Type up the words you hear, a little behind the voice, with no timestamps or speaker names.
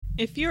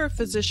If you're a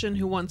physician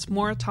who wants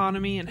more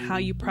autonomy in how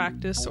you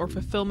practice or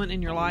fulfillment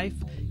in your life,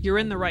 you're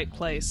in the right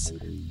place.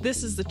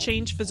 This is the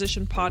Change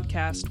Physician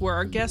podcast, where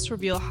our guests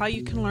reveal how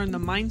you can learn the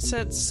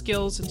mindsets,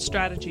 skills, and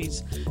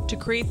strategies to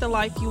create the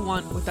life you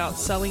want without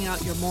selling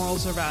out your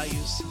morals or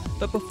values.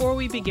 But before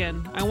we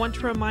begin, I want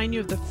to remind you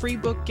of the free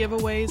book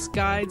giveaways,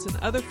 guides, and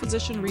other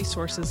physician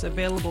resources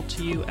available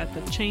to you at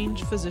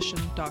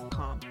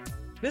thechangephysician.com.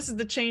 This is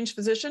The Change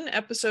Physician,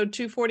 episode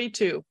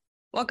 242.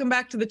 Welcome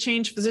back to The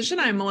Change Physician.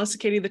 I'm Melissa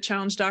Cady, the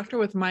Challenge Doctor,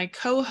 with my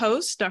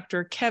co-host,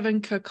 Dr. Kevin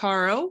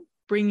Coccaro,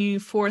 bringing you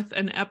forth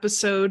an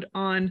episode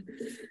on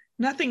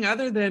nothing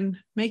other than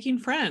making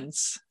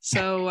friends.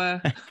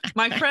 So,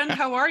 my friend,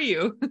 how are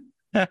you?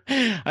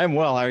 I'm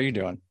well. How are you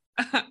doing?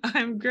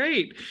 I'm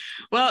great.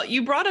 Well,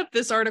 you brought up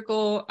this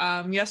article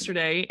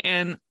yesterday,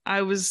 and I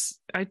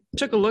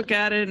took a look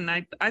at it, and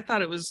I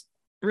thought it was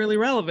really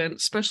relevant,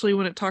 especially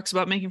when it talks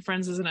about making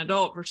friends as an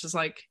adult versus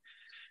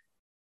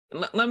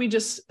let me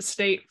just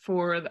state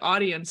for the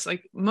audience,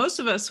 most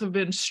of us have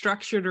been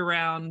structured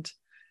around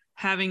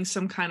having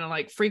some kind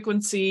of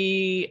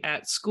frequency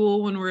at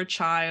school when we're a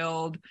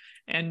child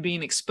and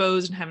being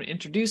exposed and having to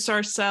introduce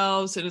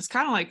ourselves. And it's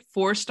kind of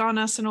forced on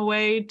us in a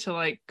way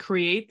to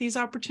create these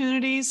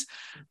opportunities.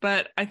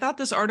 But I thought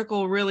this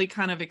article really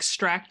kind of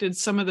extracted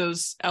some of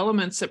those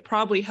elements that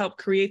probably helped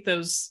create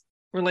those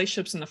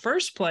relationships in the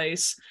first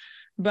place.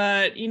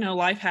 But,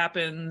 life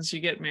happens, you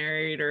get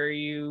married or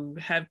you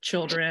have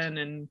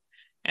children,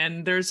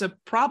 and there's a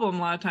problem a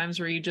lot of times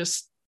where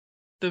the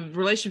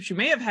relationships you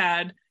may have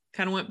had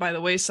kind of went by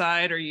the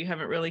wayside, or you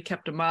haven't really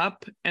kept them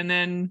up. And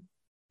then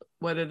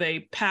whether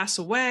they pass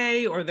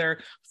away or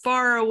they're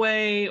far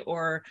away,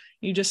 or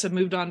you just have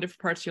moved on to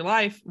different parts of your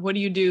life, what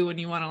do you do when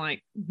you want to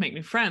make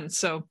new friends?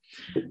 So,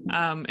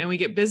 and we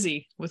get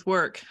busy with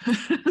work.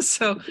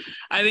 So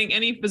I think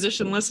any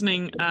physician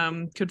listening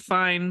could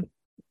find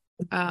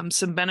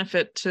some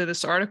benefit to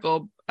this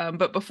article.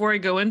 But before I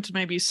go into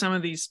maybe some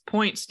of these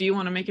points, do you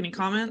want to make any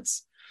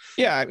comments?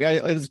 Yeah,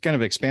 let's kind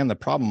of expand the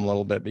problem a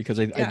little bit, because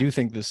I do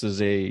think this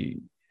is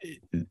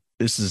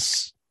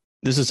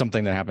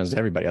something that happens to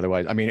everybody.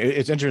 Otherwise,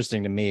 it's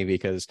interesting to me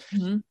because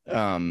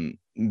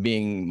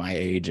being my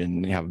age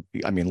and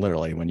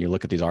literally when you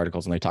look at these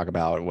articles and they talk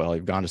about, well,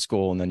 you've gone to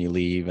school and then you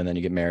leave and then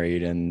you get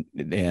married and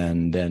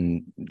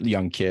then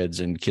young kids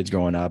and kids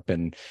growing up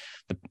and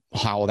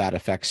how that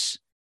affects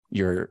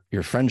your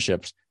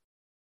friendships.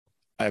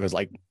 I was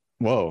like,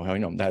 whoa,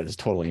 that is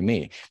totally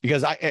me.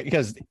 Because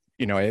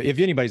if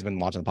anybody's been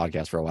watching the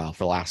podcast for a while,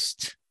 for the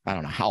last, I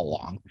don't know how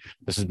long,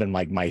 this has been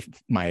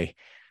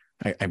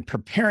I'm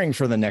preparing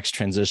for the next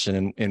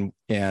transition.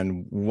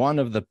 And one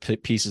of the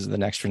pieces of the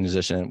next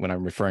transition, when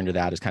I'm referring to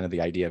that, is kind of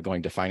the idea of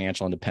going to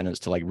financial independence,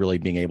 to really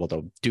being able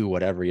to do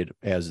whatever it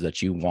is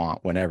that you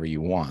want, whenever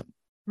you want.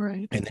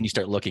 Right. And then you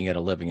start looking at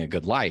living a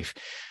good life.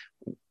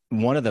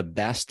 One of the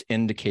best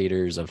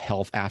indicators of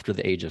health after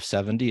the age of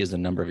 70 is the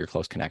number of your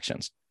close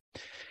connections.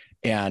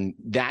 And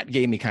that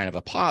gave me kind of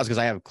a pause, because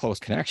I have close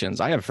connections.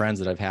 I have friends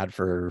that I've had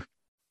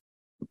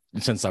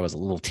since I was a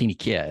little teeny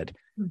kid,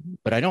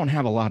 but I don't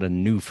have a lot of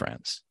new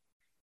friends.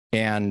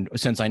 And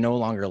since I no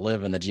longer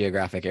live in the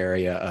geographic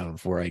area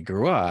of where I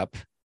grew up,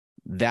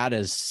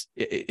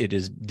 it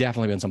has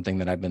definitely been something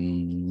that I've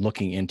been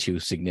looking into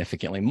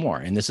significantly more.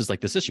 And this is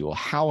this issue. Well,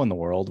 how in the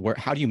world,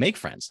 how do you make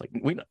friends?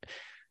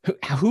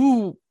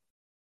 Who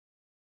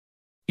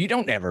you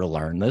don't ever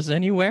learn this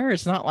anywhere.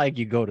 It's not like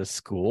you go to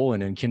school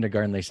and in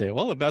kindergarten they say,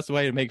 well, the best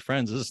way to make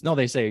friends is no,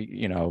 they say,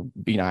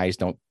 be nice,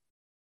 don't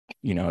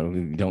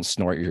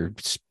snort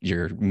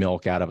your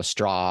milk out of a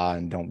straw,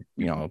 and don't,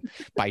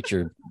 bite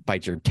your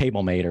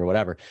table mate or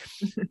whatever.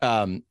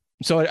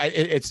 So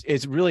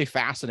it's really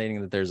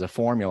fascinating that there's a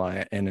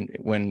formula. And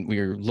when we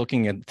were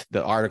looking at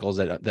the articles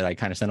that I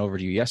kind of sent over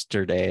to you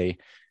yesterday,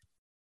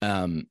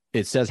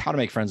 it says how to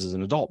make friends as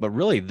an adult, but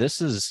really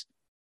this is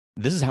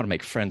how to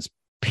make friends,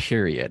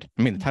 period.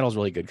 The title is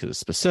really good because it's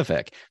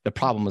specific. The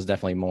problem is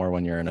definitely more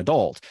when you're an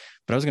adult.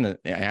 But I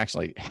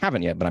actually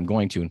haven't yet, but I'm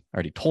going to. I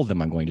already told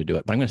them I'm going to do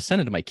it, but I'm going to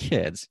send it to my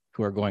kids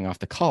who are going off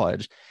to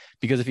college,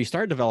 because if you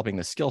start developing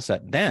the skill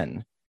set,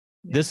 then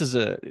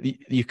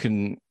you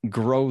can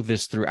grow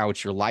this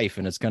throughout your life,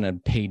 and it's going to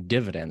pay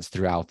dividends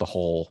throughout the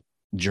whole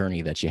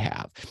journey that you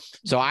have.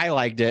 So I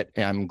liked it,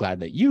 and I'm glad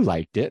that you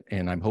liked it,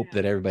 and I hope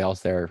that everybody else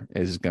there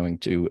is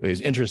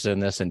interested in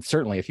this. And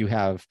certainly, if you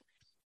have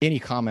any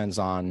comments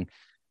on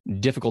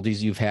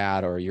difficulties you've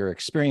had or your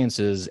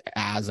experiences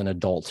as an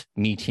adult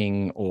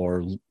meeting,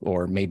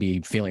 or maybe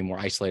feeling more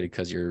isolated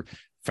because your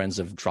friends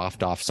have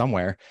dropped off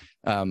somewhere,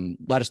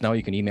 let us know.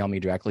 You can email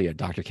me directly at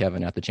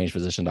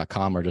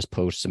drkevin@thechangephysician.com, or just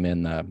post them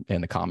in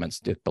the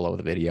comments below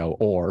the video,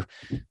 or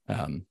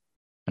I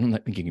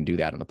don't think you can do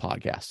that on the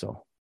podcast,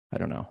 so I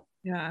don't know.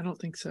 Yeah, I don't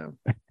think so.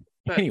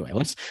 But anyway,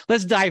 let's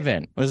dive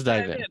in. Let's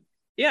dive in.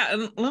 Yeah,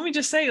 and let me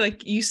just say,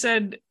 you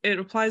said, it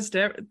applies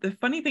to the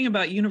funny thing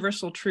about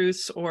universal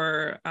truths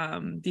or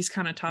these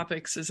kind of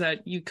topics is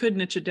that you could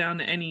niche it down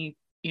to any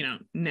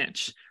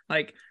niche,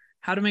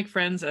 how to make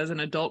friends as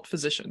an adult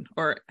physician,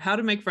 or how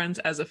to make friends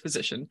as a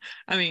physician.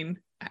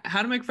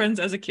 How to Make Friends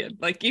as a Kid.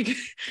 Like you can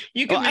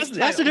Well, make that's the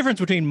titles. difference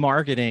between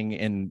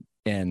marketing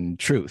and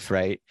truth,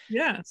 right?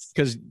 Yes.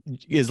 Because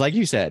is like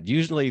you said,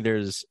 usually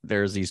there's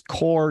these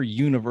core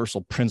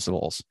universal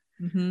principles.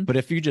 Mm-hmm. But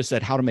if you just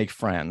said how to make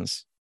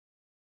friends,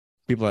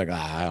 people are like,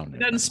 I don't know. It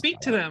doesn't speak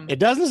to them. It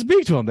doesn't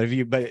speak to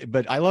them.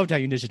 But I loved how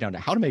you niche it down to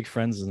how to make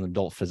friends as an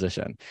adult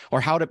physician,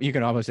 or you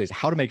can almost say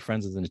how to make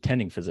friends as an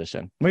attending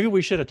physician. Maybe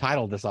we should have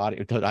titled this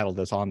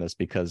on this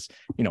because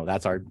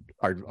that's our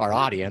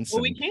audience.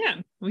 Well, we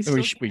can.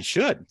 We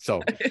should.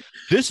 So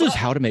this is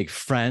how to make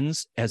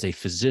friends as a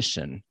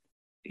physician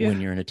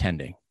when you're an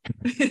attending.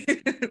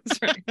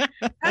 That's right.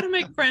 How to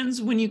make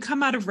friends when you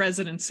come out of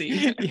residency.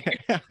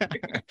 Yeah.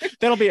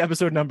 That'll be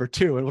episode number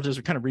 2, and we'll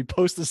just kind of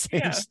repost the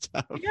same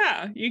stuff.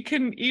 Yeah, you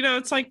can,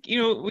 it's like,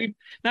 we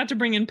not to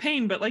bring in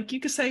pain, but like you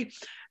could say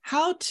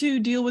how to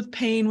deal with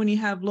pain when you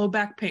have low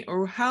back pain,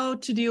 or how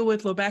to deal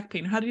with low back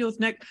pain, how to deal with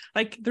neck.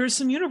 Like there's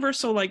some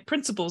universal like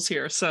principles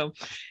here. So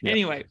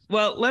anyway,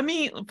 well, let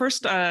me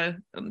first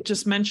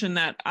just mention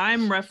that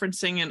I'm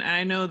referencing, and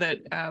I know that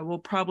we'll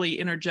probably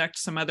interject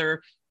some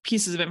other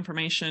pieces of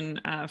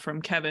information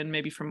from Kevin,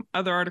 maybe from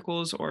other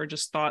articles or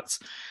just thoughts.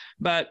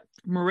 But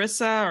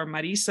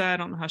Marisa, I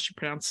don't know how she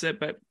pronounces it,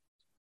 but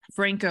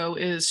Franco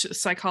is a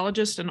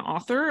psychologist and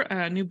author,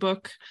 a new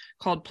book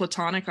called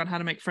Platonic on how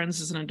to make friends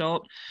as an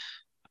adult.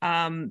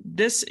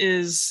 This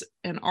is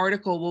an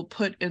article we'll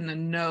put in the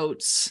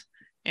notes,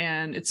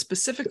 and it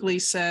specifically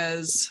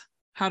says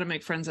how to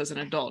make friends as an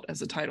adult as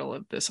the title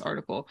of this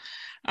article.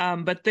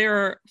 But there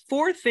are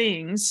 4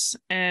 things,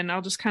 and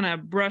I'll just kind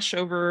of brush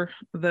over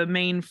the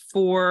main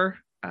 4,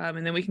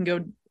 and then we can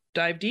go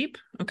dive deep.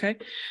 Okay.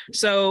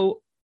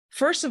 So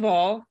first of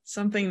all,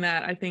 something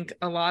that I think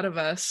a lot of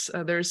us,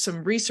 there's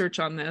some research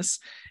on this,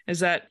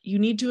 is that you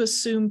need to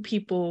assume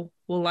people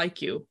will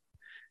like you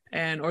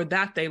or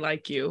that they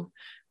like you,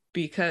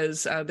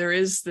 because there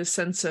is this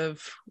sense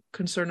of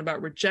concern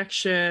about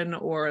rejection,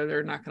 or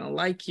they're not going to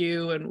like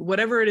you, and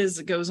whatever it is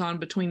that goes on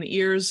between the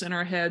ears in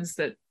our heads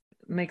that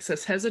makes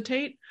us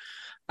hesitate.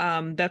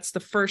 That's the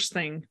first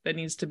thing that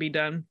needs to be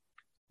done.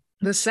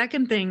 The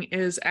second thing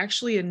is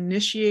actually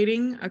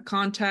initiating a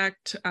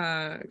contact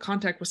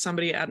with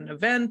somebody at an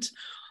event,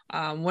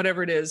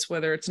 whatever it is,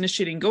 whether it's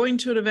initiating going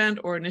to an event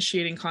or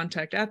initiating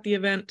contact at the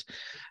event.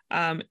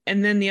 And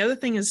then the other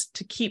thing is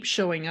to keep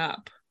showing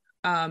up.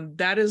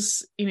 That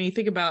is, you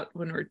think about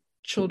when we're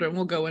children,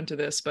 we'll go into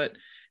this, but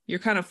you're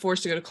kind of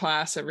forced to go to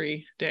class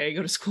every day,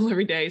 go to school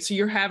every day. So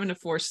you're having to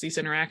force these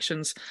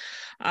interactions.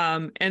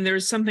 And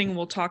there's something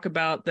we'll talk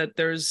about, that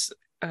there's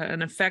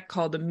an effect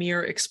called the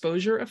mere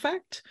exposure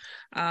effect.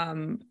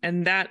 And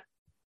that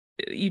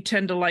you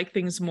tend to like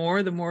things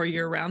more the more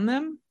you're around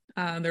them.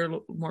 They're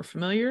more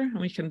familiar, and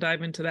we can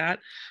dive into that.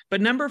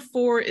 But number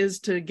 4 is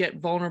to get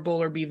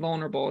vulnerable or be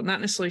vulnerable,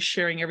 not necessarily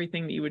sharing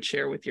everything that you would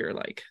share with your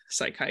like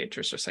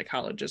psychiatrist or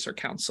psychologist or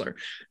counselor,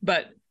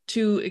 but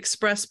to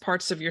express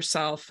parts of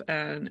yourself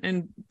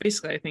and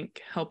basically, I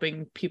think,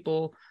 helping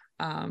people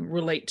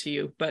relate to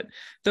you. But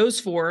those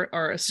 4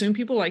 are: assume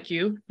people like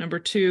you, number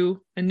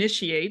 2,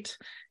 initiate,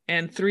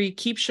 and 3,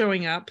 keep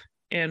showing up,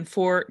 and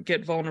 4,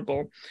 get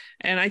vulnerable.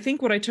 And I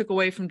think what I took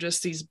away from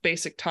just these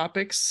basic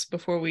topics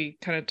before we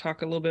kind of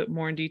talk a little bit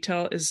more in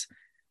detail is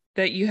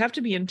that you have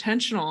to be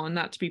intentional and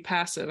not to be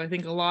passive. I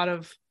think a lot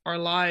of our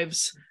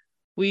lives,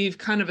 we've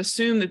kind of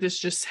assumed that this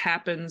just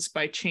happens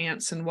by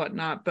chance and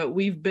whatnot, but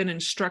we've been in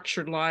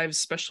structured lives,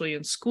 especially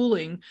in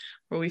schooling,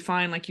 where we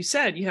find, like you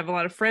said, you have a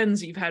lot of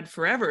friends you've had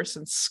forever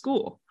since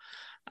school.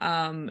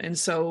 And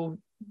so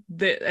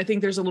I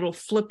think there's a little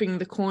flipping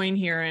the coin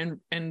here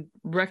and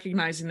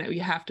recognizing that we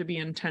have to be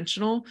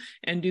intentional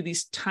and do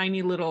these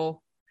tiny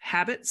little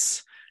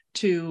habits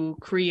to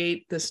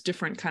create this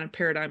different kind of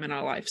paradigm in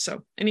our life.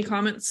 So any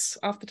comments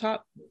off the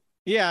top?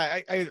 Yeah,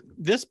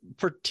 this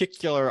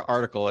particular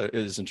article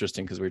is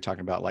interesting because we were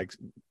talking about like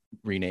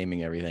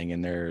renaming everything,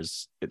 and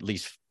there's at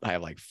least, I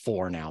have like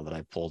 4 now that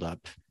I've pulled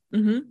up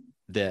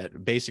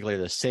that basically are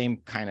the same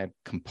kind of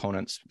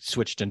components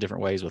switched in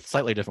different ways with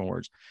slightly different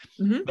words.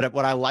 But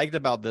what I liked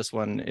about this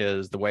one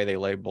is the way they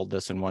labeled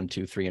this in 1,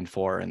 2, 3, and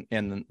 4,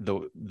 and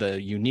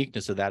the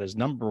uniqueness of that is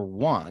number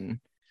 1,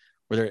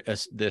 where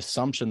the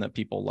assumption that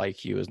people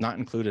like you is not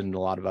included in a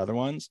lot of other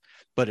ones,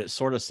 but it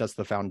sort of sets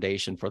the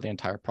foundation for the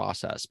entire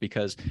process,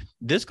 because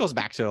this goes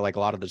back to like a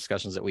lot of the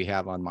discussions that we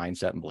have on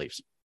mindset and beliefs.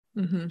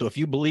 So if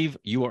you believe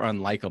you are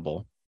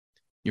unlikable,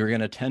 you're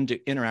going to tend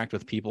to interact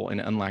with people in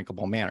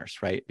unlikable manners,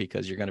 right?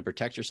 Because you're going to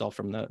protect yourself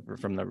from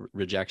the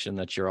rejection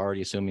that you're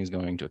already assuming is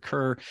going to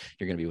occur.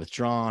 You're going to be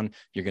withdrawn.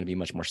 You're going to be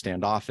much more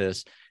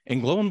standoffish.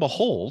 And lo and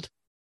behold,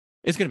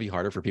 it's going to be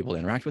harder for people to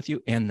interact with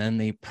you. And then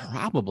they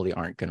probably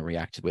aren't going to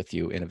react with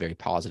you in a very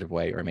positive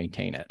way or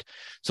maintain it.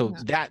 So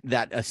that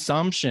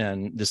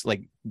assumption,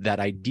 that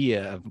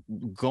idea of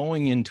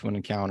going into an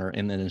encounter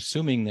and then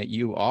assuming that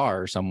you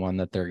are someone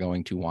that they're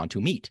going to want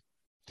to meet.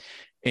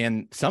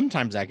 And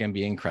sometimes that can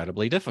be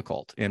incredibly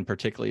difficult. And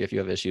particularly if you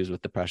have issues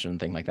with depression and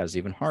things like that, is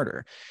even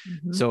harder.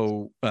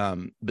 So,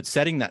 but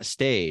setting that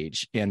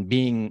stage and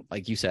being,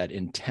 like you said,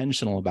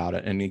 intentional about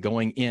it, and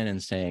going in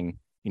and saying,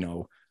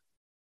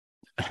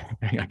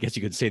 I guess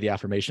you could say the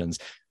affirmations,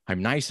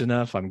 I'm nice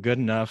enough, I'm good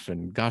enough,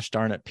 and gosh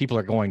darn it, people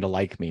are going to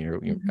like me. Or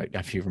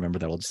if you remember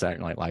that old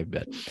Saturday Night Live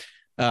bit.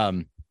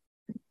 And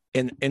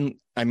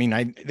I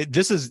mean,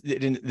 this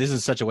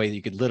is such a way that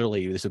you could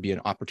literally, this would be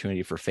an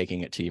opportunity for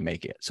faking it till you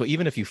make it. So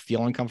even if you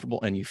feel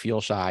uncomfortable and you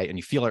feel shy and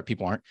you feel like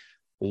people aren't,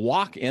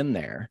 walk in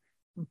there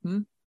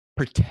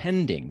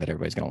pretending that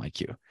everybody's going to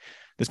like you.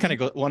 This kind of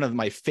goes, one of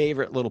my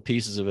favorite little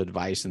pieces of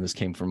advice, and this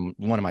came from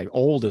one of my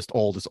oldest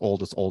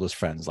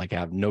friends. Like, I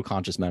have no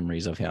conscious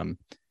memories of him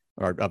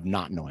or of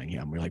not knowing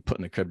him. We're like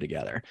putting the crib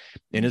together.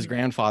 And his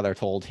grandfather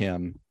told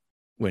him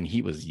when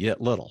he was yet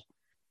little,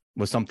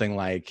 was something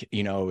like,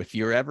 you know, if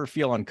you ever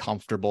feel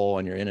uncomfortable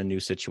and you're in a new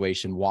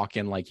situation, walk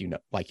in like you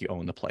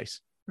own the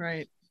place.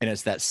 Right. And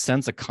it's that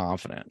sense of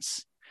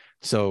confidence.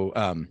 So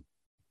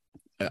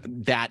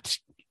that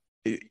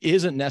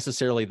isn't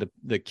necessarily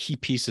the key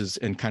pieces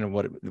in kind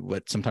of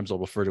what sometimes I'll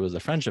refer to as the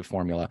friendship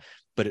formula,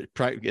 but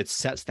it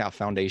sets that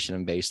foundation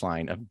and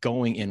baseline of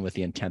going in with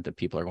the intent that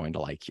people are going to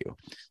like you.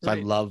 So right.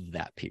 I love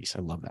that piece.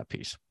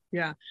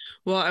 Yeah.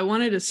 Well, I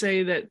wanted to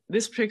say that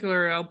this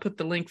particular, I'll put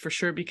the link for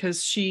sure,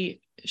 because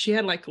she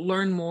had like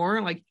learn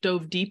more, like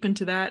dove deep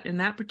into that. And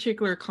that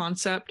particular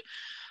concept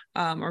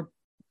or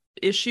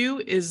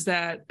issue is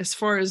that as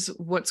far as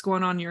what's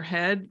going on in your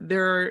head,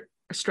 there are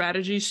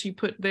strategies she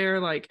put there,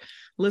 like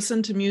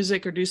listen to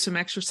music or do some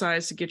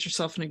exercise to get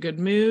yourself in a good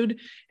mood.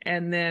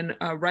 And then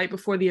right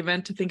before the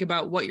event, to think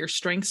about what your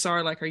strengths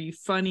are. Like, are you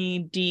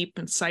funny, deep,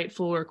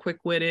 insightful, or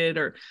quick-witted,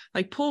 or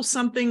like pull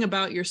something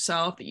about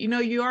yourself that you know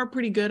you are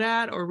pretty good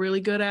at or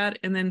really good at,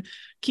 and then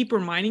keep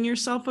reminding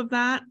yourself of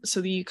that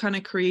so that you kind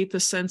of create the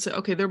sense that,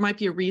 okay, there might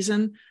be a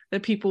reason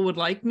that people would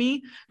like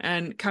me,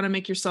 and kind of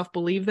make yourself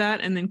believe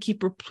that, and then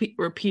keep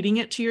repeating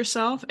it to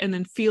yourself, and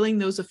then feeling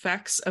those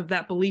effects of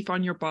that belief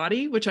on your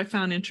body, which I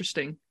found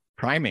interesting.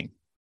 Priming.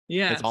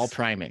 Yeah. It's all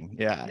priming.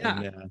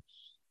 Yeah.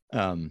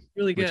 And,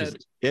 really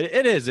good.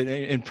 It is.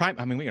 In prime,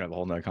 I mean, we can have a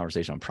whole nother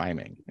conversation on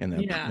priming and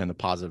the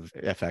positive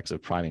effects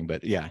of priming,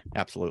 but yeah,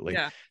 absolutely.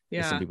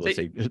 Yeah. Some people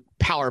say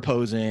power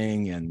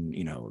posing and,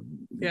 you know,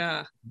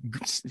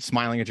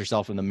 smiling at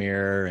yourself in the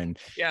mirror and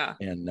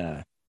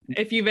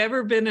if you've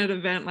ever been at an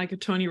event like a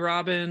Tony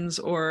Robbins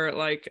or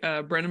like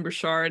Brennan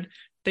Burchard,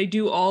 they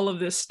do all of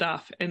this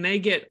stuff and they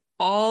get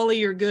all of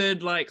your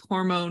good like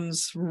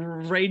hormones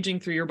raging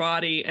through your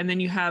body. And then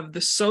you have the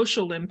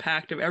social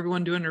impact of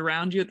everyone doing it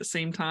around you at the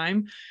same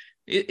time.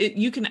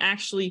 You can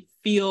actually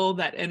feel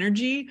that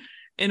energy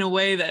in a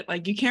way that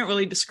like you can't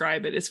really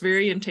describe it. It's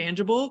very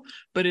intangible,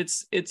 but you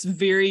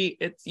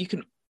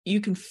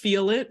can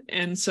feel it.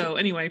 And so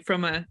anyway,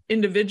 from an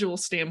individual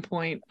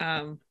standpoint,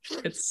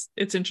 it's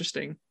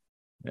interesting.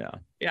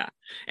 Yeah.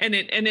 And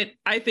it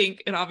I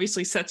think it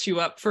obviously sets you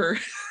up for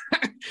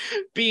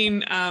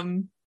being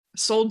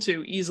sold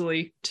to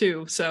easily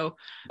too. So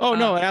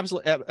no,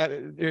 absolutely.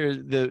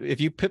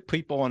 If you put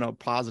people in a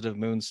positive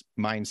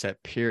mindset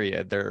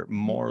period, they're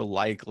more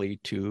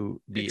likely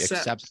to be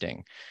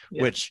accepting,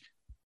 which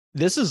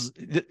this is,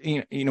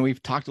 you know,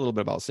 we've talked a little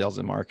bit about sales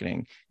and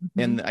marketing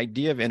and the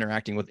idea of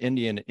interacting with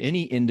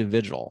any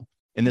individual.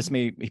 And this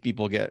may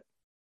people get,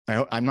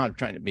 I'm not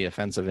trying to be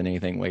offensive in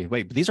anything way,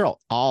 but these are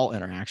all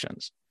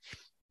interactions.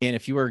 And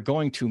if you are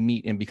going to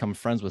meet and become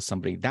friends with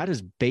somebody, that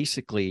is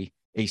basically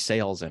a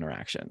sales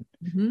interaction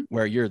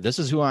where this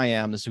is who I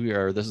am, this is who we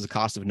are, this is the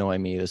cost of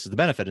knowing me, this is the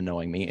benefit of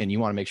knowing me. And you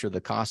want to make sure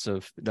the costs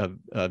of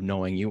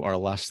knowing you are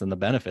less than the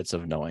benefits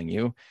of knowing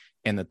you,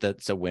 and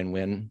that's a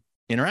win-win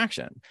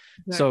interaction.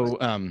 Exactly. So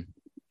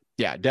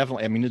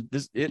definitely. I mean,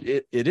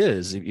 it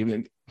is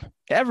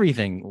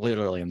everything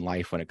literally in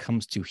life when it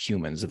comes to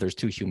humans, if there's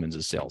two humans,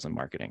 is sales and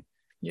marketing,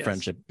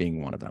 friendship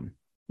being one of them.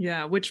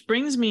 Yeah. Which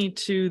brings me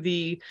to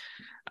the,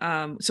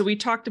 so we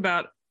talked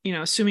about, you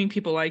know, assuming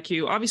people like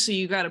you. Obviously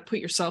you got to put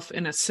yourself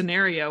in a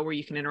scenario where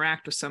you can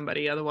interact with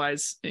somebody.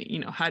 Otherwise, you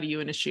know, how do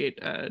you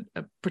initiate a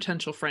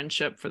potential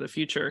friendship for the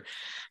future?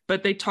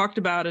 But they talked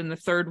about in the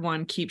third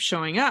one, keep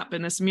showing up,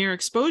 and this mere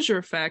exposure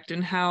effect,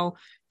 and how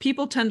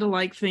people tend to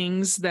like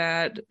things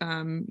that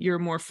you're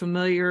more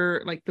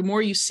familiar. Like the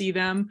more you see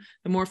them,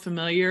 the more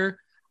familiar.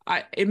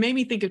 It made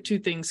me think of two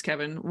things,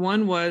 Kevin.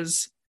 One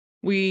was,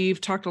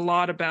 we've talked a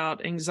lot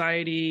about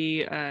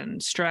anxiety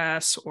and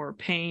stress or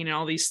pain and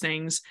all these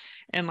things,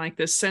 and like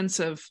this sense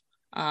of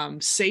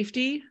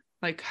safety,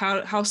 like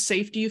how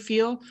safe do you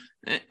feel?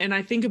 And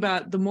I think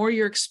about the more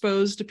you're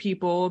exposed to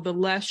people, the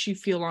less you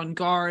feel on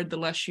guard, the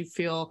less you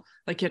feel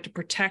like you have to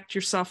protect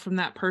yourself from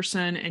that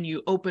person, and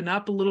you open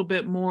up a little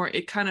bit more.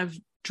 It kind of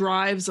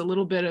drives a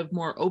little bit of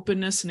more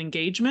openness and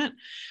engagement.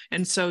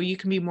 And so you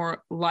can be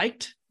more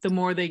liked the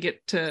more they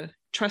get to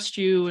trust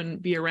you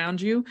and be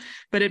around you.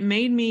 But it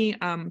made me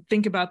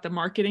think about the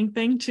marketing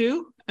thing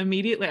too.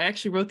 Immediately, I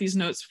actually wrote these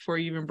notes before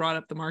you even brought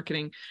up the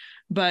marketing.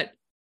 But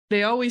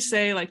they always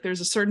say like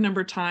there's a certain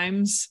number of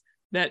times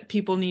that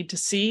people need to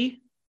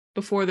see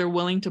before they're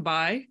willing to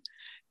buy.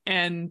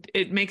 And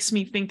it makes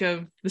me think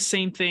of the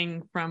same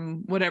thing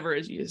from whatever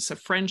it is, a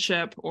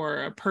friendship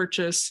or a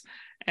purchase,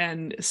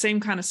 and same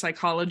kind of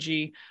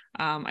psychology.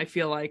 I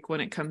feel like when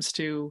it comes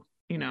to,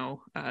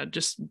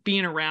 just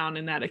being around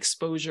in that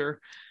exposure.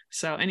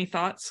 So any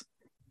thoughts?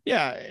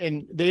 Yeah.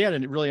 And they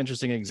had a really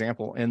interesting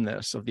example in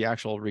this of the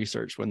actual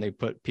research when they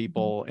put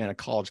people in a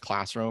college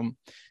classroom,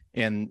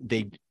 and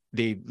they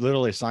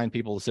literally assigned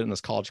people to sit in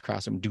this college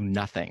classroom, do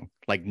nothing,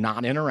 like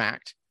not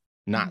interact,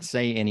 not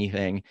say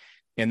anything.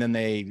 And then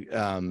they,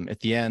 at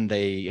the end,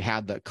 they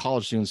had the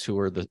college students who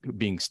were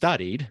being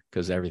studied,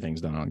 because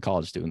everything's done on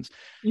college students,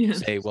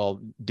 say, well,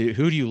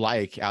 who do you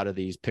like out of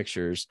these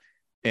pictures?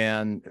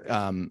 And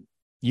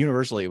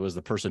universally, it was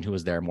the person who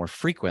was there more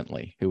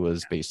frequently, who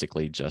was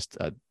basically just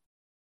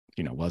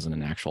wasn't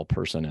an actual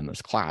person in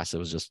this class. It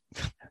was just,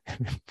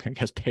 I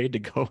guess, paid to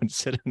go and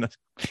sit in the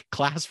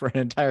class for an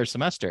entire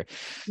semester.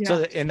 Yeah.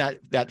 So in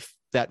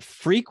that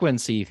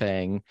frequency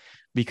thing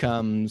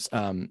becomes,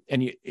 and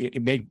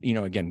it made,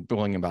 again,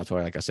 going about to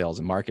like a sales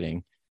and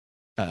marketing,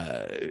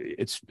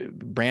 it's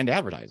brand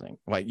advertising.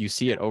 Like you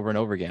see it over and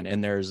over again.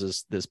 And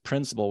there's this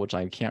principle, which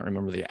I can't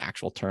remember the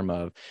actual term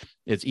of,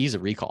 it's ease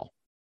of recall.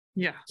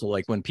 Yeah. So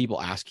like when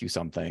people ask you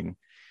something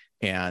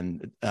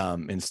and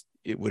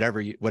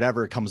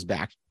whatever comes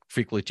back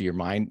frequently to your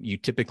mind, you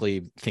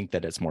typically think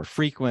that it's more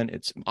frequent.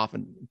 It's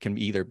often can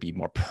either be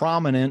more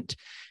prominent.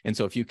 And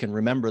so if you can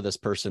remember this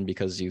person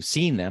because you've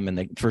seen them and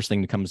the first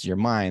thing that comes to your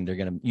mind, they're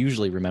going to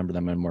usually remember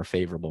them in a more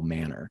favorable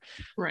manner.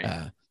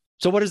 Right.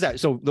 So what is that?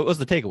 So what was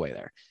the takeaway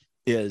there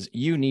is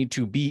you need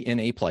to be in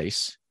a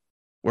place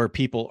where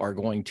people are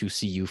going to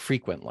see you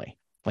frequently.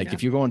 Like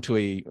if you go into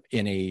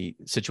in a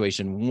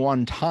situation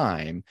one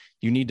time,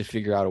 you need to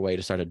figure out a way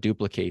to start to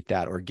duplicate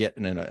that or get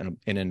in an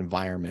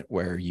environment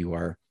where you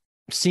are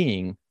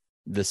seeing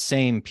the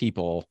same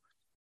people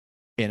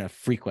in a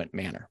frequent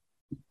manner.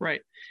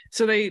 Right.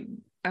 So they,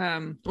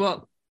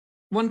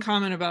 one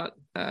comment about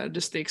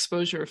just the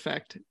exposure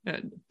effect.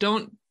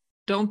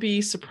 Don't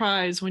be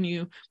surprised when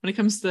it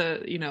comes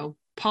to,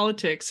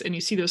 politics and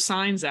you see those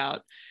signs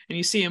out and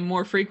you see them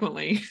more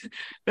frequently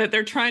that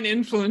they're trying to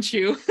influence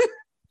you.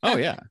 Oh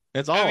yeah.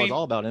 It's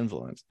all about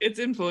influence. It's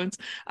influence.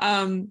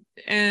 And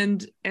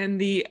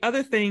the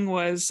other thing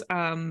was,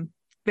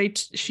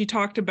 she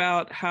talked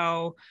about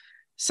how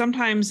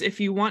sometimes if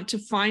you want to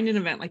find an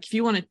event, like if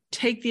you want to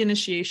take the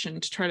initiation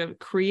to try to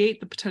create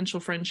the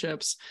potential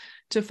friendships,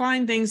 to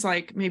find things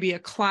like maybe a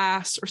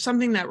class or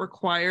something that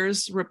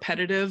requires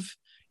repetitive,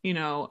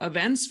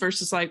 events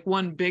versus like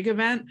one big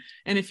event.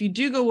 And if you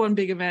do go one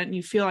big event and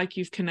you feel like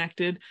you've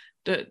connected,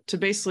 to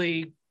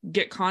basically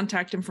get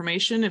contact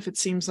information if it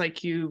seems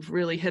like you've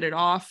really hit it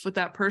off with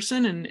that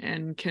person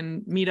and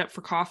can meet up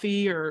for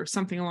coffee or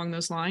something along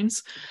those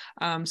lines.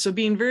 So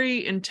being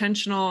very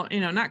intentional,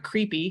 not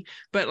creepy,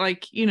 but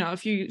like,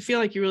 if you feel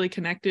like you're really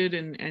connected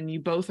and you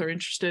both are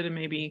interested in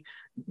maybe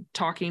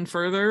talking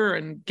further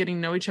and getting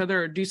to know each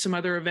other or do some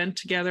other event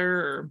together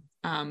or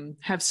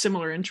have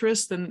similar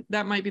interests, then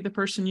that might be the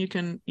person you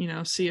can,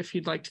 see if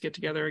you'd like to get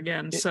together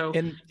again. So,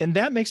 and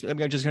that makes me, I'm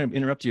just going to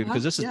interrupt you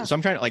because this is, so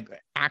I'm trying to like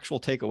actual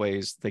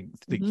takeaways,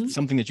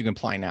 something that you can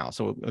apply now.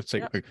 So let's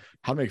say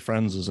how to make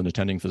friends as an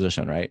attending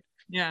physician, right?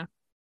 Yeah.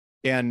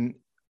 And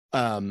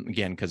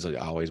again, because I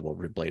always will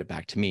relate it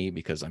back to me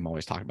because I'm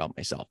always talking about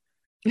myself.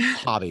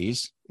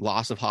 Hobbies,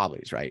 loss of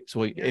hobbies, right?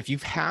 So if you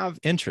have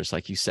interests,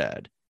 like you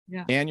said,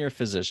 and you're a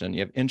physician, you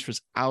have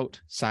interests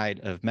outside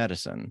of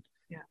medicine,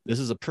 this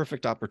is a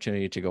perfect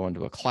opportunity to go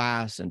into a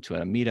class, into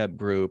a meetup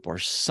group or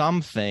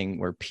something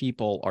where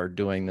people are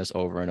doing this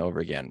over and over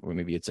again, or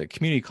maybe it's a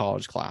community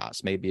college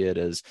class, maybe it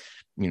is,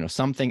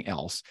 something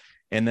else.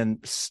 And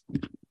then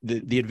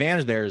the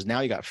advantage there is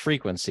now you got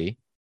frequency.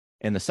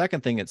 And the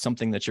second thing, it's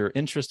something that you're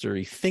interested or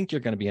you think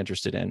you're going to be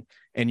interested in,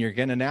 and you're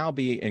going to now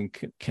be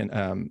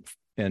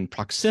in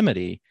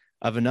proximity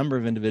of a number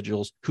of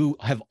individuals who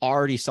have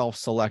already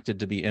self-selected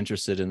to be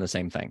interested in the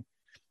same thing.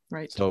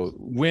 Right. So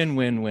win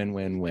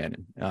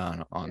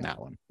on that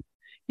one.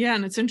 Yeah.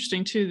 And it's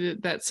interesting too,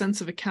 that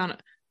sense of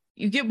account,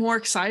 you get more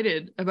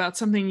excited about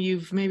something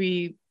you've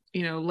maybe,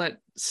 let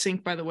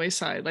sink by the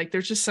wayside. Like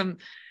there's just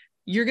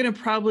you're going to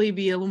probably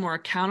be a little more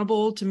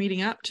accountable to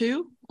meeting up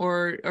to,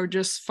 or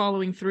just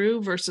following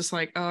through versus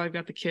like, oh, I've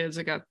got the kids,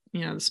 I got,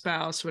 the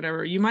spouse,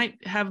 whatever. You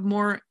might have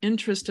more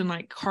interest in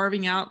like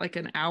carving out like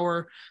an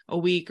hour a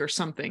week or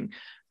something.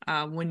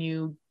 When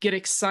you get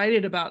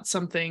excited about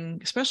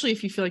something, especially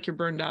if you feel like you're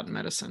burned out in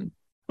medicine.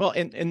 Well,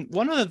 and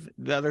one of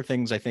the other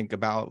things I think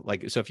about,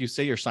 like, so if you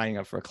say you're signing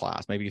up for a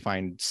class, maybe you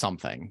find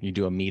something, you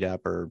do a meetup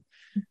or,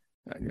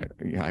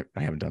 I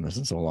haven't done this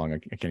in so long, I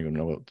can't even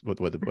know what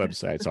the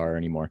websites are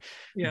anymore.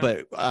 Yeah.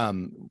 But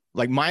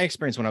like my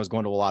experience when I was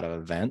going to a lot of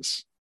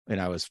events and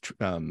I was,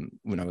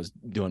 when I was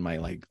doing my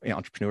like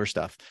entrepreneur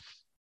stuff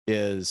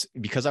is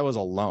because I was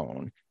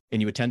alone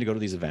and you would tend to go to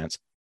these events.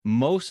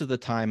 Most of the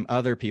time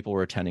other people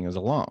were attending as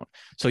alone.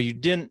 So you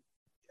didn't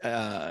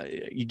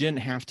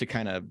have to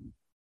kind of,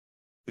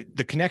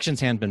 the connections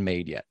hadn't been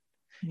made yet.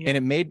 Yeah.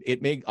 And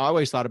I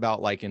always thought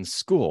about like in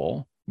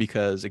school,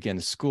 because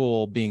again,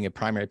 school being a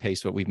primary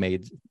place where we've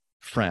made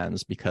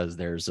friends because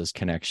there's this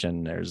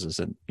connection, there's this,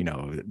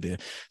 the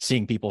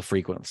seeing people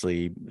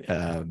frequently,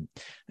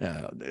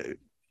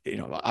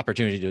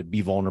 opportunity to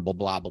be vulnerable,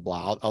 blah, blah,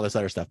 blah, all this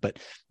other stuff. But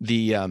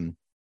the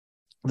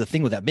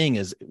thing with that being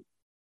is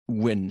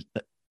when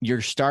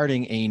you're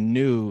starting a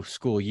new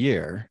school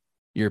year,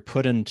 you're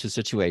put into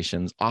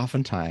situations,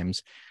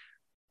 oftentimes,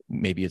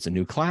 maybe it's a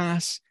new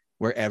class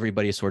where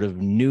everybody is sort of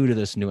new to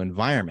this new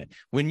environment.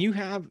 When you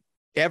have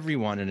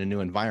everyone in a new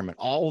environment,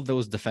 all of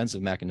those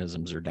defensive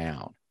mechanisms are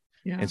down.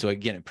 Yeah. And so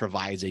again, it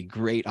provides a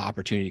great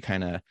opportunity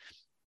kind of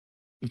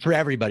for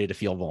everybody to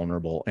feel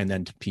vulnerable and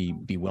then to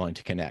be willing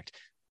to connect.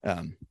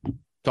 So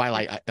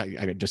I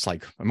just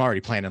like, I'm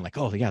already planning like,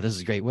 oh yeah, this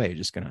is a great way.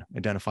 Just going to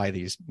identify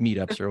these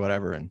meetups or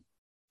whatever. And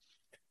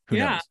who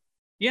knows?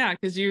 Yeah.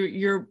 Cause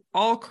you're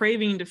all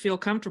craving to feel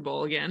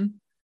comfortable again.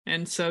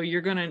 And so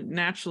you're going to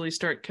naturally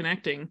start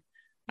connecting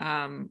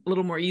a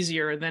little more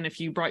easier than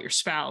if you brought your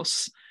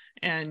spouse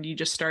and you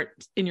just start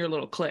in your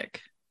little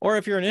clique. Or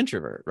if you're an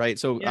introvert, right?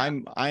 So yeah.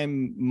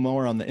 I'm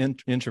more on the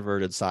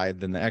introverted side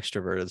than the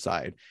extroverted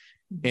side.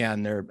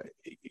 And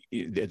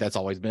that's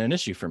always been an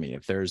issue for me.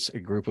 If there's a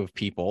group of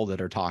people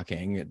that are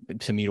talking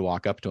to me, to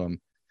walk up to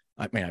them,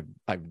 I mean,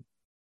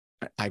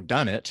 I've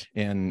done it,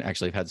 and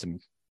actually I've had some.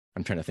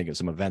 I'm trying to think of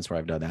some events where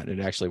I've done that. It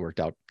actually worked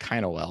out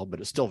kind of well,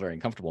 but it's still very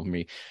uncomfortable for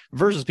me.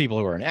 Versus people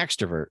who are an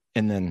extrovert,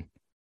 and then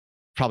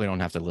probably don't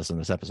have to listen to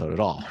this episode at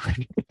all.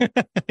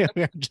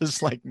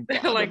 Just like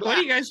what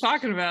are you guys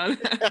talking about?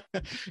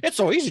 It's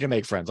so easy to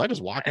make friends. I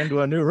just walk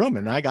into a new room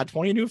and I got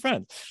 20 new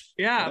friends.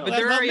 Yeah, but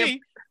they're already.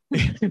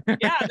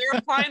 Yeah, they're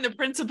applying the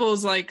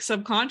principles like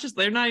subconscious.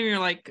 They're not even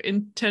like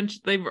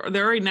intention.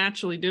 They're already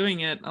naturally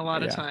doing it a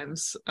lot of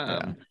times.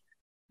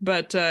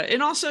 But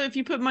and also if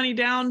you put money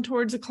down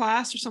towards a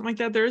class or something like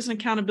that, there is an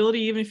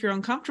accountability, even if you're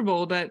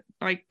uncomfortable, that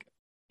like,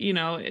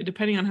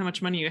 depending on how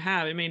much money you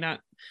have, it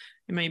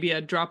may be a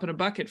drop in a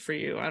bucket for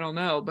you. I don't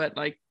know. But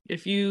like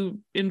if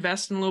you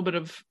invest in a little bit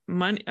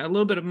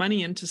of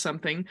money into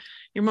something,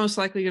 you're most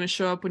likely going to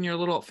show up when you're a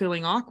little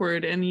feeling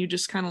awkward, and you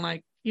just kind of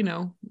like,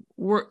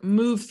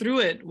 move through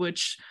it,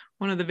 which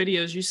one of the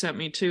videos you sent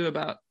me too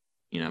about,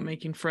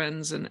 making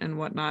friends and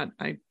whatnot.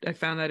 I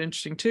found that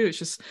interesting too. It's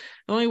just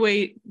the only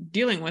way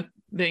dealing with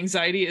the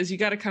anxiety is you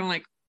got to kind of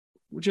like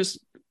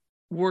just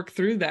work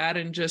through that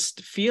and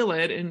just feel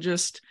it, and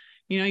just,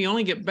 you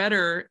only get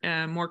better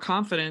and more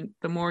confident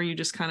the more you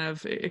just kind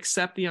of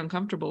accept the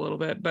uncomfortable a little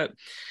bit. But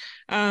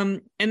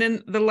and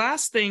then the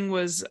last thing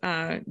was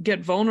get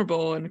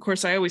vulnerable. And of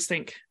course I always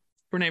think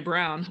Brene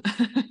Brown,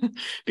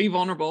 be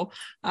vulnerable.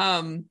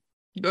 Go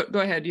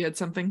ahead. You had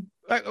something.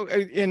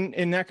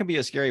 And that can be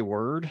a scary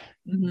word,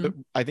 but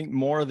I think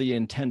more of the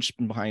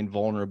intention behind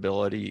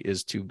vulnerability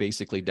is to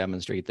basically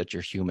demonstrate that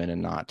you're human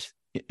and not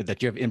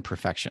that you have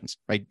imperfections,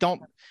 right?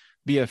 Don't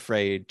be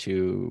afraid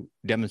to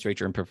demonstrate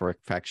your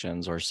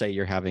imperfections, or say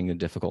you're having a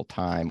difficult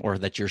time, or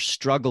that you're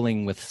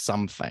struggling with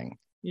something.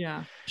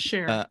 Yeah.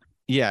 Share.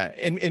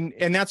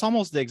 And that's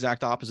almost the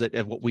exact opposite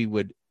of what we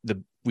would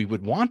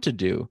want to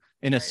do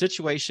in a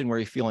situation where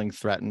you're feeling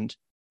threatened.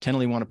 Tend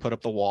want to put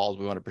up the walls.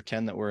 We want to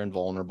pretend that we're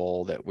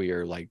invulnerable, that we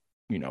are like,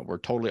 we're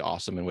totally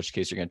awesome, in which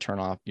case you're going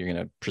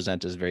to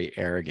present as very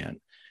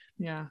arrogant.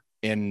 Yeah.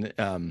 And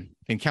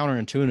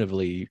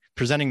counterintuitively,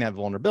 presenting that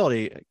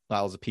vulnerability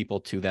allows the people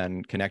to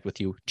then connect with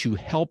you to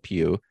help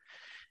you.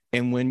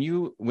 And we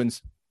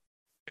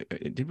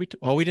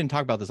didn't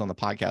talk about this on the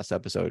podcast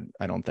episode,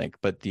 I don't think,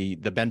 but the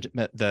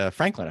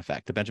Franklin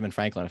effect, the Benjamin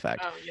Franklin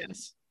effect. Oh,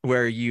 yes.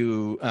 Where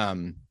you,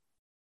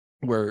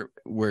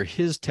 where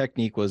his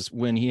technique was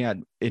when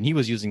he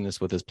was using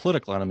this with his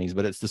political enemies,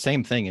 but it's the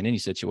same thing in any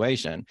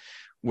situation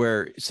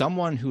where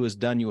someone who has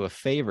done you a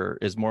favor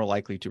is more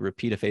likely to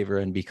repeat a favor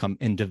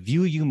and to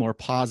view you more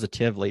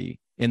positively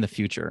in the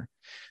future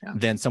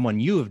than someone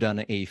you have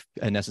done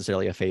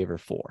necessarily a favor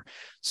for.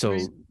 So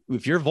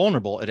if you're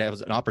vulnerable, it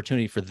has an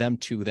opportunity for them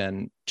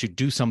to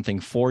do something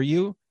for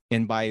you.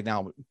 And by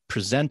now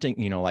presenting,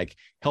 like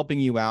helping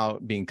you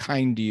out, being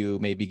kind to you,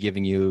 maybe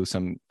giving you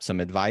some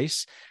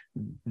advice,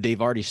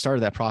 they've already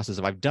started that process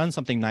of, I've done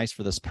something nice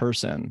for this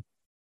person.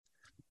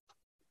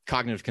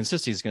 Cognitive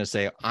consistency is going to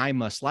say, I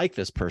must like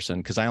this person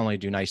because I only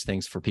do nice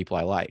things for people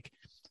I like.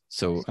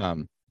 So,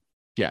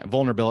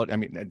 vulnerability. I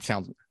mean,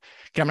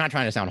 I'm not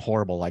trying to sound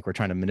horrible, like we're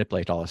trying to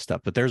manipulate all this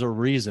stuff, but there's a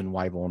reason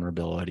why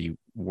vulnerability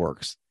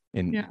works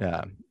and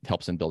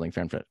helps in building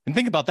friendship. And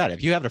think about that.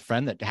 If you have a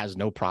friend that has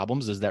no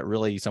problems, is that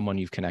really someone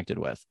you've connected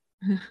with?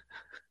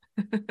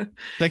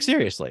 Like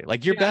seriously,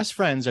 like your best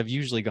friends have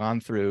usually gone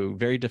through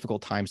very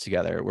difficult times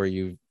together where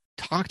you've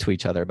talked to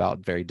each other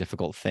about very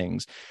difficult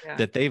things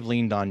that they've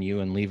leaned on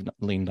you and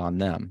leaned on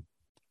them.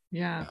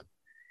 Yeah.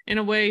 In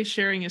a way,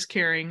 sharing is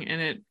caring,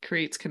 and it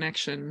creates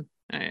connection.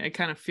 I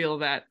kind of feel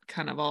that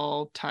kind of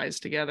all ties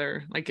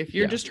together. Like if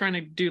you're just trying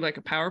to do like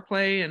a power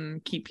play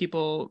and keep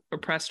people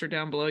oppressed or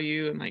down below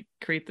you and like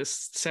create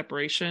this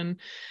separation,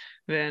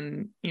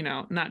 then,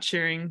 not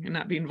sharing and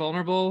not being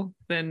vulnerable,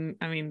 then,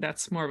 I mean,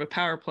 that's more of a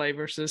power play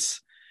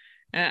versus,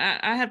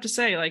 I have to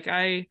say, like,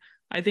 I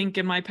think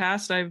in my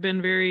past, I've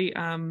been very,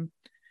 and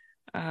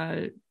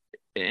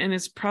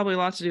it's probably a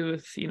lot to do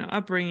with,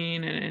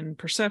 upbringing and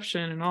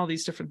perception and all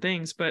these different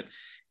things, but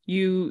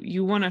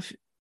you want to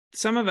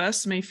some of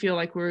us may feel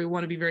like we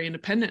want to be very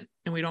independent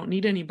and we don't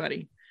need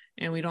anybody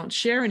and we don't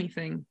share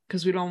anything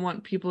because we don't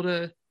want people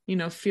to,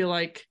 feel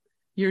like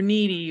you're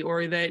needy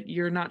or that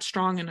you're not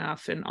strong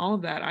enough and all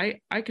of that.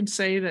 I can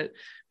say that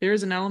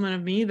there's an element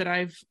of me that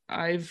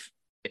I've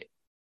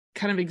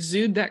kind of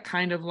exude that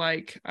kind of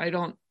like, I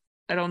don't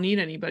need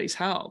anybody's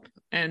help.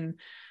 And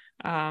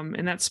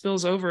that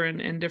spills over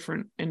in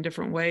different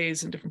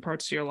ways in different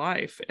parts of your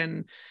life.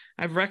 And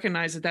I've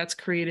recognized that that's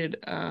created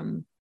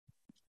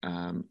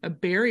a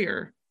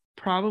barrier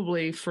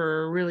probably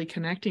for really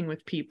connecting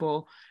with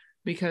people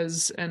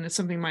and it's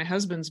something my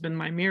husband's been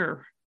my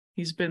mirror.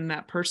 He's been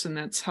that person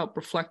that's helped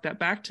reflect that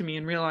back to me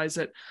and realize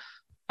that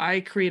I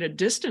create a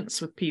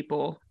distance with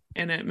people,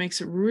 and it makes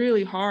it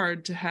really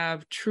hard to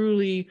have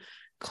truly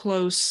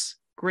close,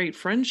 great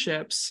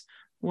friendships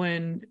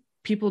when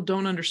people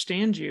don't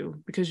understand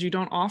you because you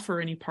don't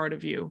offer any part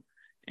of you.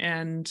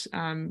 And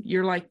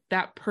you're like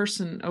that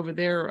person over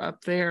there or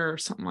up there or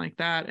something like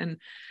that. And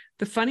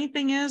the funny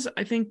thing is,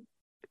 I think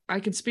I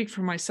can speak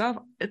for myself.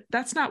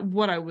 That's not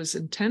what I was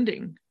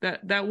intending.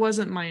 That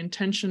wasn't my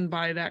intention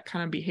by that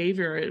kind of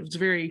behavior. It was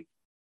very,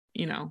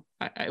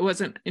 I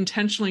wasn't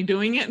intentionally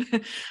doing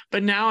it,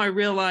 but now I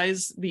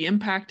realize the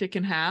impact it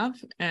can have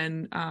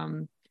and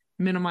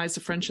minimize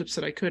the friendships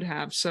that I could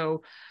have.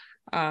 So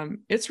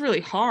it's really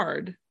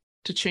hard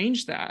to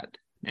change that.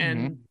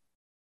 And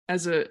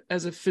as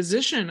a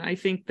physician, I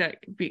think that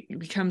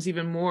becomes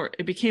even more,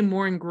 it became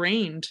more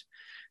ingrained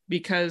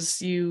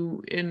because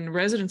in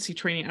residency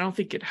training, I don't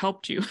think it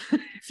helped you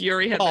if you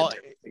already had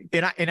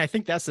and I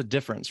think that's the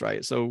difference,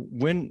 right? So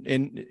when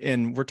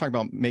we're talking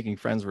about making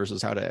friends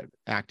versus how to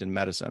act in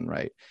medicine,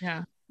 right?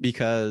 Yeah.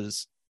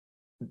 Because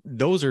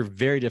those are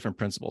very different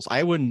principles.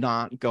 I would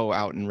not go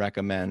out and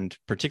recommend,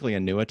 particularly a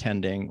new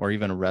attending or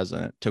even a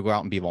resident, to go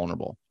out and be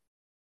vulnerable.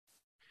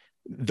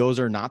 Those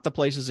are not the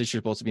places that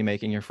you're supposed to be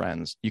making your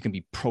friends. You can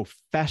be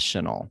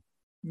professional.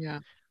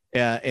 Yeah.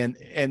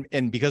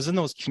 And because in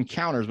those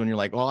encounters when you're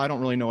like, well, I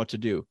don't really know what to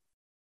do,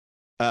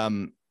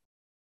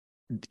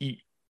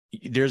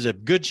 there's a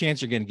good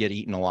chance you're going to get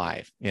eaten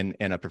alive in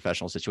a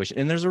professional situation.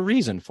 And there's a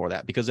reason for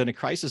that, because in a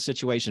crisis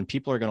situation,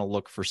 people are going to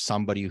look for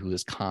somebody who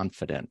is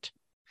confident.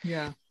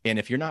 Yeah. And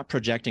if you're not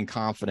projecting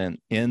confidence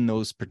in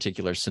those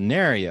particular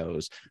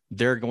scenarios,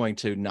 they're going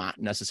to not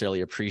necessarily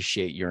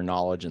appreciate your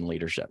knowledge and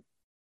leadership.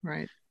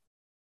 Right.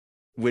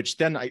 Which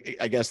then I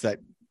guess that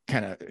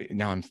kind of,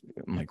 now I'm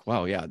like,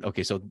 wow, yeah,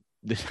 okay. So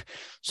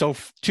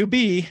to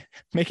be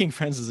making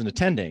friends as an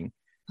attending,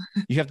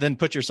 you have to then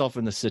put yourself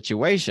in the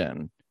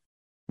situation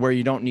where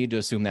you don't need to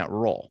assume that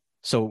role.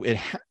 So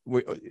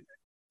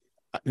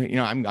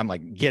I'm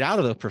like, get out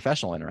of the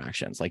professional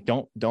interactions. Like,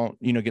 don't,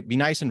 be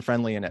nice and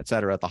friendly and et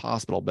cetera at the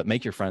hospital, but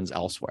make your friends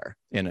elsewhere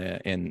in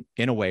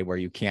a way where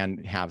you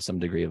can have some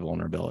degree of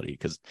vulnerability.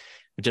 Because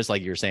just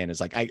like you're saying, it's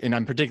like,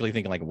 I'm particularly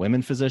thinking like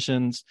women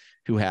physicians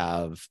who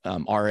have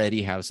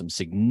already have some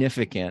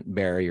significant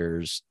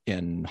barriers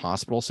in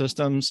hospital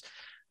systems.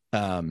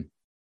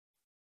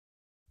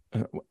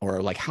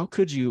 Or like, how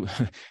could you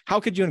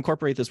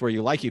incorporate this where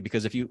you like you?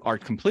 Because if you are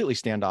completely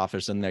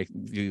standoffish and they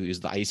use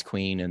the ice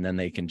queen and then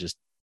they can just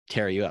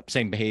tear you up,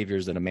 same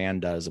behaviors that a man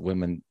does, a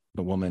woman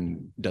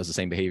does the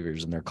same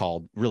behaviors, and they're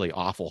called really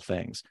awful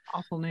things.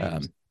 Awful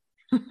names.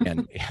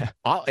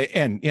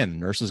 and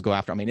nurses go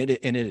after. I mean, it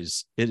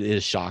is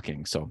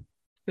shocking. So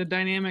the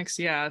dynamics.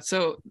 Yeah.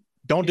 So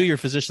don't do your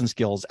physician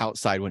skills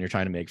outside when you're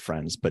trying to make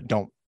friends, but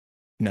don't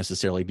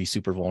necessarily be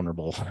super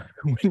vulnerable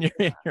when you're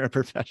in a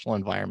professional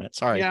environment.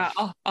 Sorry. Yeah.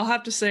 I'll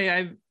have to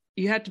say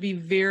you have to be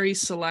very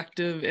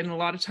selective. And a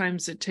lot of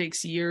times it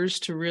takes years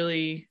to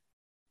really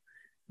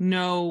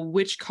know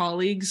which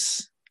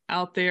colleagues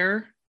out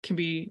there can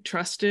be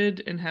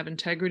trusted and have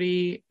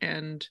integrity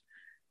and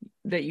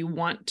that you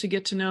want to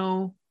get to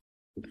know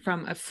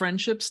from a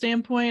friendship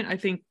standpoint. I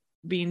think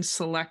being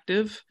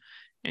selective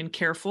and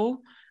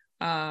careful.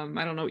 I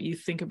don't know what you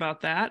think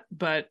about that,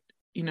 but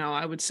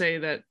I would say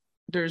that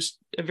there's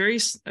a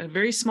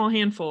very small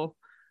handful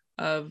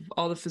of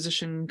all the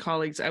physician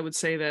colleagues, I would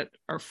say, that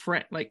are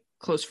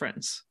close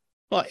friends.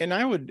 Well, and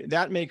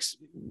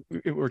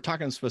we're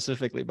talking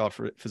specifically about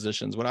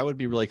physicians. What I would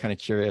be really kind of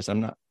curious,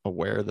 I'm not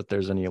aware that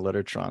there's any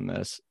literature on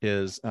this,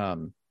 is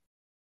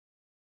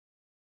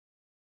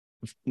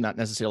not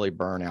necessarily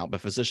burnout,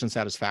 but physician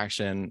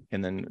satisfaction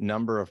and the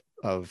number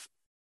of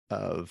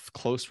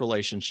close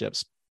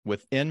relationships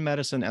within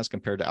medicine as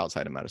compared to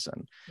outside of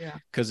medicine. Yeah.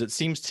 Because it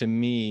seems to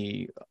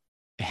me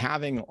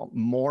having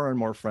more and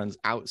more friends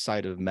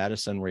outside of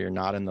medicine where you're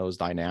not in those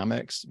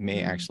dynamics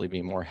may actually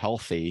be more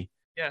healthy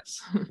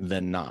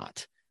than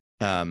not.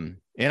 And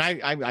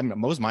I'm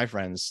most of my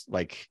friends,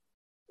 like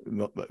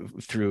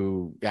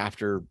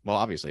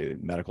obviously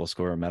medical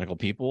school or medical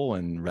people,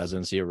 and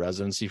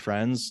residency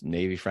friends,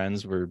 Navy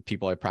friends were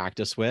people I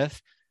practice with.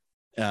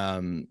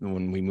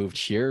 When we moved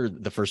here,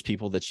 the first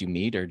people that you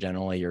meet are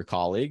generally your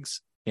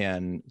colleagues.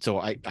 And so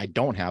I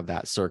don't have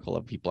that circle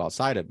of people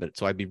outside of it.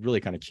 So I'd be really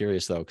kind of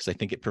curious though, because I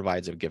think it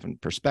provides a given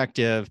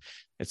perspective.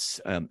 It's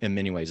in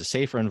many ways a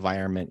safer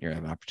environment. You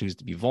have opportunities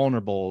to be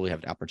vulnerable. You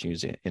have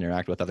opportunities to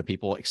interact with other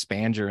people,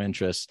 expand your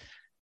interests.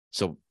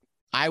 So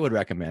I would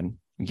recommend,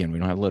 again, we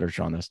don't have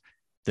literature on this,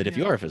 that if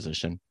you're a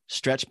physician,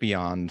 stretch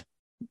beyond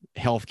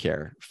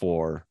healthcare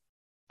for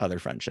other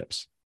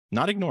friendships,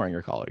 not ignoring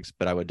your colleagues,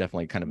 but I would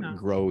definitely kind of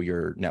grow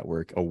your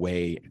network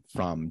away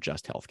from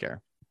just healthcare.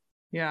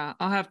 Yeah,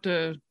 I'll have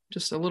to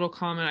just a little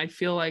comment. I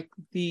feel like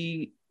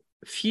the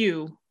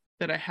few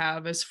that I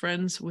have as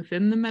friends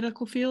within the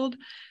medical field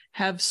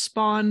have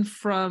spawned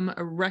from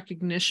a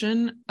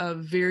recognition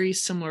of very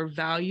similar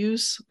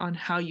values on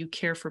how you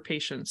care for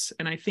patients.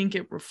 And I think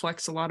it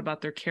reflects a lot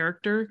about their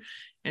character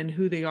and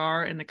who they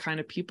are and the kind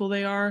of people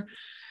they are.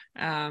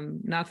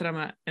 Not that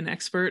I'm an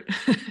expert,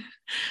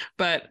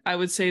 but I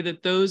would say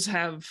that those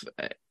have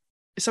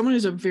someone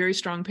who's a very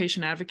strong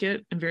patient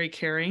advocate and very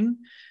caring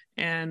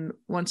and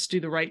wants to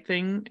do the right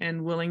thing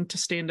and willing to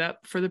stand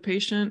up for the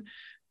patient.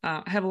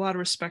 I have a lot of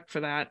respect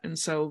for that. And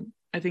so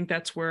I think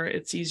that's where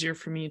it's easier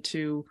for me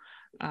to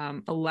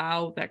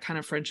allow that kind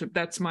of friendship.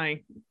 That's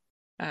my,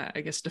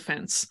 I guess,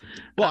 defense.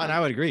 Well, and I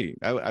would agree.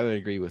 I would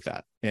agree with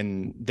that.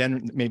 And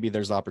then maybe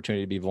there's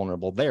opportunity to be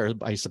vulnerable there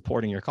by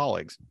supporting your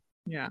colleagues.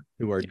 Yeah.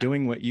 Who are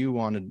doing what you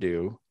want to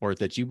do or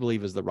that you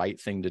believe is the right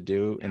thing to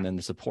do. And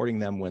then supporting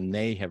them when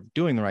they have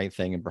doing the right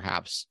thing and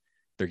perhaps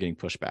they're getting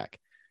pushback.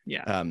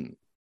 Yeah.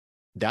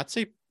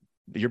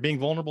 You're being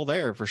vulnerable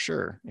there for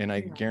sure. And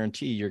I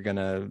guarantee you're going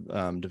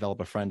to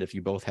develop a friend if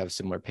you both have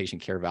similar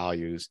patient care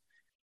values,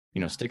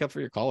 stick up for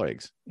your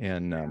colleagues.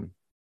 And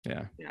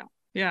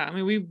Yeah. I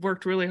mean, we've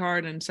worked really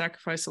hard and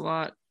sacrificed a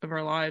lot of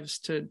our lives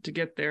to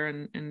get there.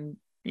 And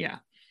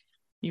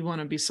you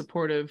want to be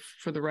supportive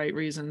for the right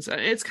reasons.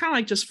 It's kind of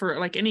like just for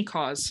like any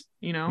cause,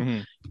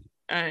 Mm-hmm.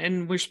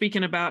 And we're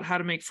speaking about how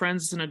to make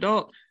friends as an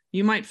adult.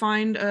 You might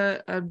find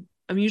a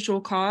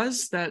mutual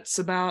cause that's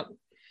about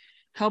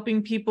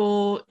helping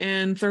people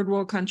in third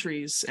world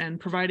countries and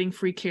providing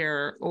free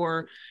care,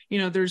 or,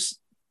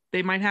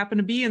 they might happen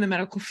to be in the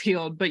medical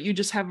field, but you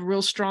just have a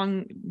real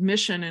strong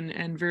mission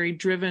and very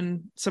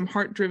driven, some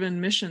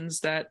heart-driven missions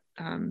that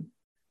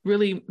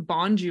really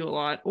bond you a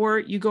lot. Or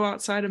you go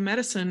outside of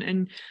medicine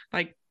and,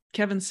 like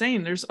Kevin's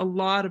saying, there's a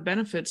lot of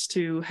benefits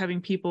to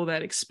having people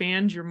that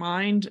expand your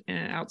mind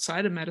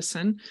outside of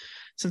medicine,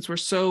 since we're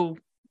so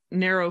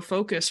narrow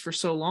focused for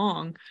so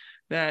long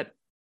that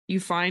you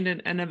find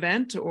an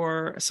event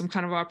or some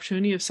kind of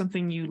opportunity of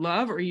something you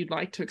love or you'd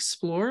like to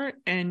explore.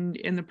 And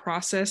in the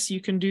process, you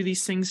can do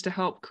these things to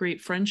help create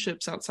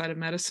friendships outside of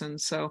medicine.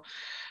 So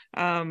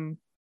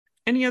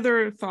any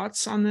other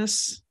thoughts on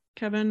this,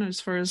 Kevin, as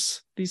far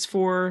as these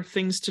 4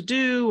 things to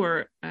do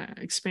or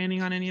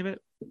expanding on any of it?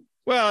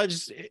 Well,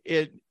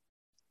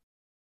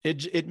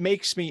 it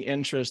makes me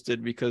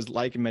interested because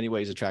like in many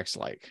ways attracts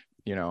like,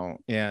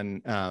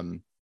 and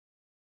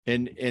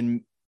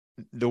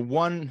the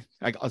one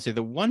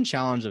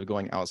challenge of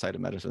going outside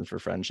of medicine for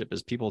friendship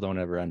is people don't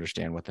ever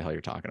understand what the hell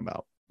you're talking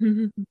about.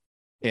 Mm-hmm.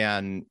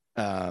 And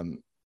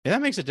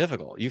that makes it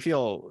difficult. You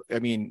feel,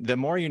 the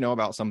more you know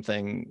about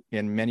something,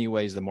 in many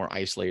ways, the more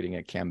isolating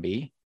it can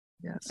be.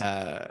 Yes.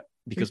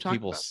 Because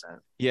people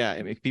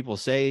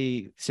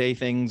say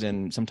things,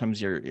 and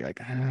sometimes you're like,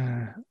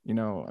 I'm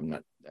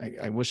not,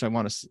 I wish I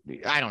want to,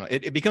 I don't know.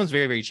 It becomes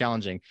very, very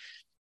challenging.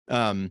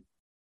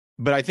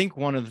 But I think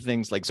one of the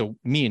things, like, so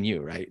me and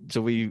you, right?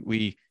 So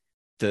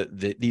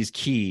these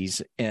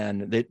keys,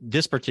 and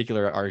this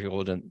particular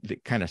article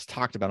that kind of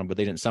talked about them, but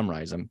they didn't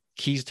summarize them.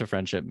 Keys to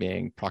friendship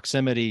being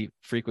proximity,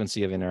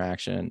 frequency of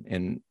interaction,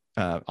 and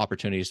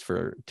opportunities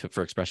for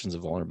expressions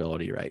of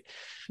vulnerability, right?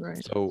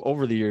 Right. So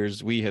over the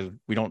years, we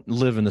don't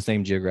live in the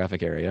same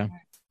geographic area.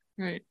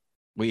 Right.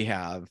 We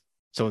have,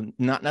 so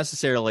not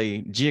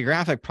necessarily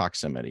geographic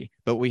proximity,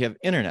 but we have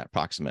internet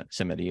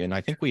proximity. And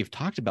I think we've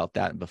talked about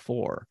that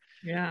before.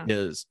 Yeah.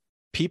 Is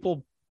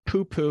people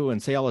poo-poo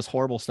and say all this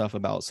horrible stuff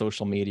about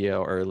social media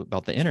or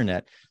about the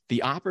internet,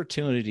 the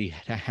opportunity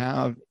to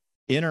have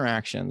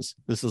interactions,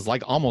 this is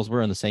like almost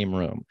we're in the same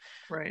room,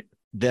 right,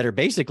 that are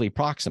basically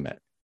proximate,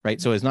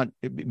 right? So it's not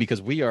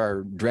because we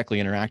are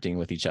directly interacting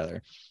with each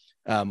other.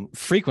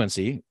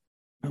 Frequency,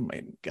 oh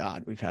my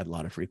God, we've had a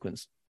lot of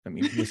frequency.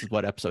 This is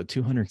what, episode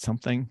 200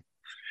 something?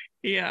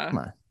 Yeah. Come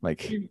on.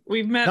 Like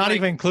we've met, not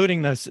even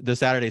including the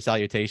Saturday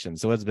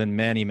salutations. So it's been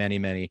many, many,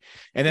 many,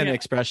 and then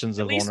expressions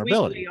of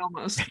vulnerability. Weekly,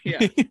 almost.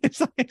 Yeah.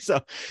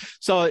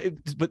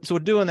 So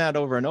doing that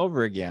over and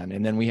over again.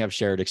 And then we have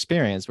shared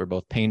experience. We're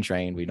both pain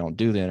trained. We don't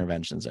do the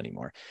interventions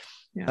anymore.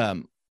 Yeah.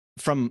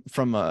 From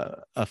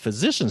a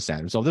physician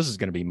standpoint. So this is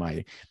going to be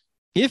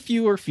if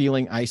you are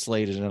feeling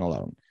isolated and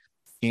alone,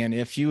 and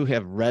if you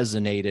have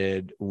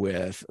resonated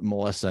with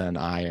Melissa and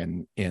I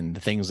in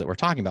the things that we're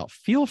talking about,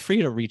 feel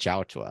free to reach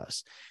out to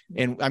us.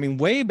 And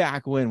way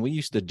back when we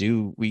used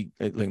to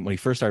when we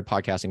first started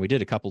podcasting, we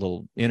did a couple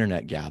little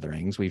internet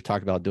gatherings. We've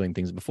talked about doing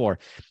things before,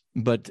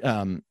 but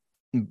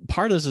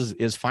part of this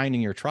is finding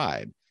your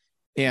tribe.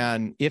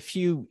 And if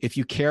you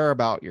care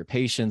about your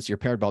patients, you're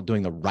cared about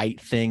doing the right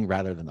thing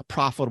rather than the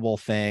profitable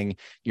thing,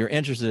 you're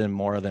interested in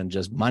more than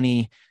just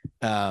money,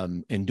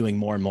 and doing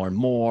more and more and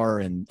more.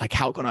 And like,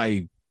 how can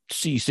I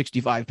see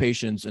 65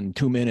 patients in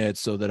 2 minutes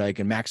so that I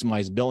can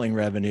maximize billing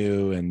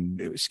revenue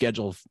and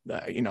schedule,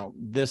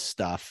 this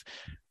stuff.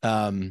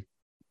 Again,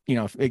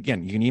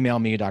 you can email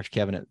me, Dr.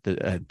 Kevin at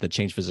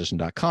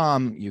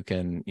thechangedphysician.com. You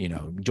can,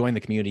 join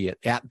the community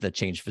at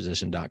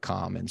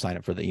thechangedphysician.com and sign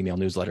up for the email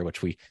newsletter,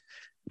 which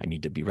I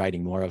need to be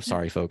writing more of.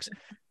 Sorry, folks.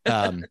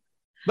 But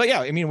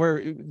yeah, I mean,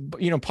 we're,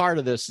 part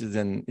of this is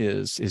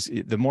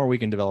the more we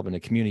can develop in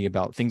a community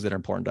about things that are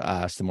important to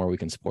us, the more we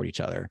can support each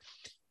other.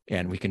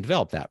 And we can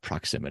develop that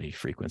proximity,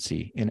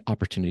 frequency, and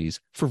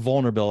opportunities for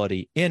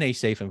vulnerability in a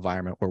safe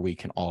environment where we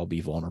can all be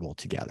vulnerable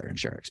together and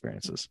share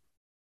experiences.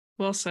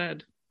 Well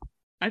said.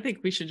 I think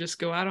we should just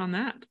go out on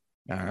that.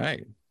 All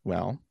right.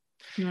 Well,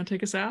 you want to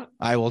take us out?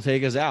 I will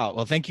take us out.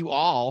 Well, thank you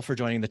all for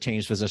joining the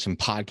Changed Physician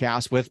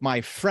podcast with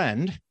my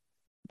friend,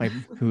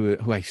 who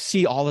I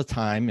see all the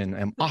time and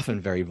am often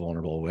very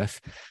vulnerable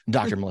with,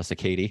 Dr. Melissa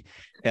Cady.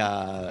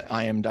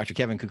 I am Dr.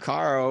 Kevin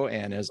Cuccaro,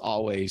 and as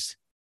always,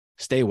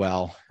 stay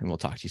well, and we'll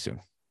talk to you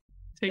soon.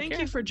 Thank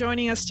you for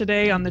joining us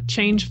today on the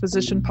Changed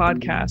Physician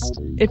podcast.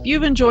 If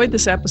you've enjoyed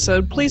this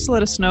episode, please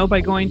let us know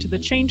by going to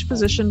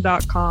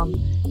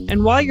thechangedphysician.com.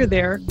 And while you're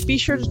there, be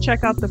sure to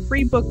check out the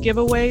free book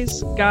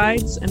giveaways,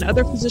 guides, and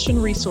other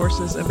physician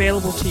resources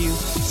available to you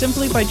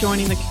simply by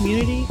joining the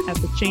community at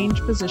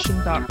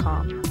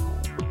thechangedphysician.com.